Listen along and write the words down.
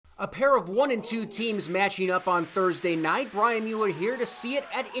A pair of 1 and 2 teams matching up on Thursday night. Brian Mueller here to see it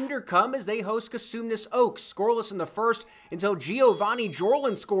at Inderkum as they host Cosumnes Oaks. Scoreless in the first until GIOVANNI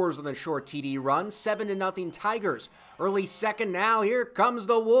JORLEN scores on a short TD run. 7-0 Tigers. Early second now. Here comes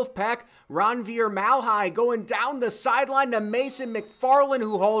the WOLFPAK. RANVIR MALHI going down the sideline to MCCFARLAND,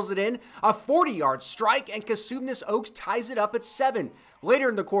 who hauls it in. A 40-yard strike, and Cosumnes Oaks ties it up at 7. Later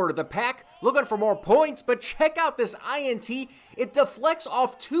in the quarter, the Pack looking for more points, but check out this INT. It deflects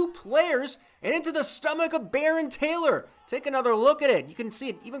off 2 players and into the stomach of Baron Taylor. Take another look at it. You can see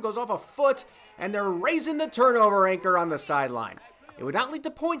it even goes off a foot, and they're raising the turnover anchor on the sideline. It would not lead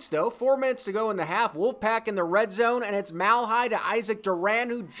to points, though. 4 minutes to go in the half. WOLFPAK in the red zone, and it's MALHI to ISSAC DURAN,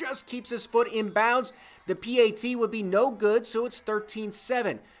 who just keeps his foot in bounds. The PAT would be no good, so it's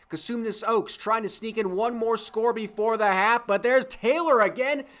 13-7. Cosumnes Oaks trying to sneak in one more score before the half, but there's Taylor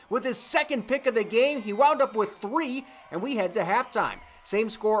again with his second pick of the game. He wound up with 3, and we head to halftime. Same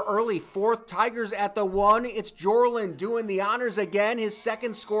score early, 4th, Tigers at the 1. It's JORLEN doing the honors again, his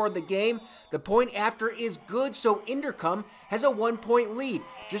second score of the game. The point after is good, so Inderkum has a 1-point lead.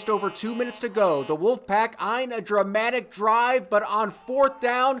 Just over 2 minutes to go. The WOLFPAK eyeing a dramatic drive, but on 4th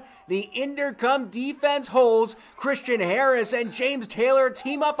down, the Inderkum defense holds. Christian Harris and James Taylor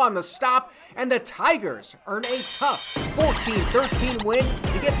team up on the stop, and the Tigers earn a tough 14-13 win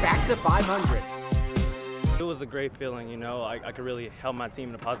to get back to 500. It was a great feeling, you know. I could really help my team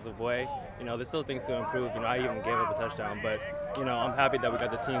in a positive way. You know, there's still things to improve. You know, I even gave up a touchdown, but, you know, I'm happy that we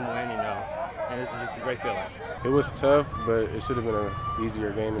got the team win, you know, and it's just a great feeling. It was tough, but it should have been an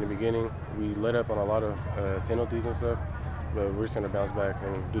easier game in the beginning. We let up on a lot of penalties and stuff, but we're just going to bounce back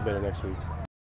and do better next week.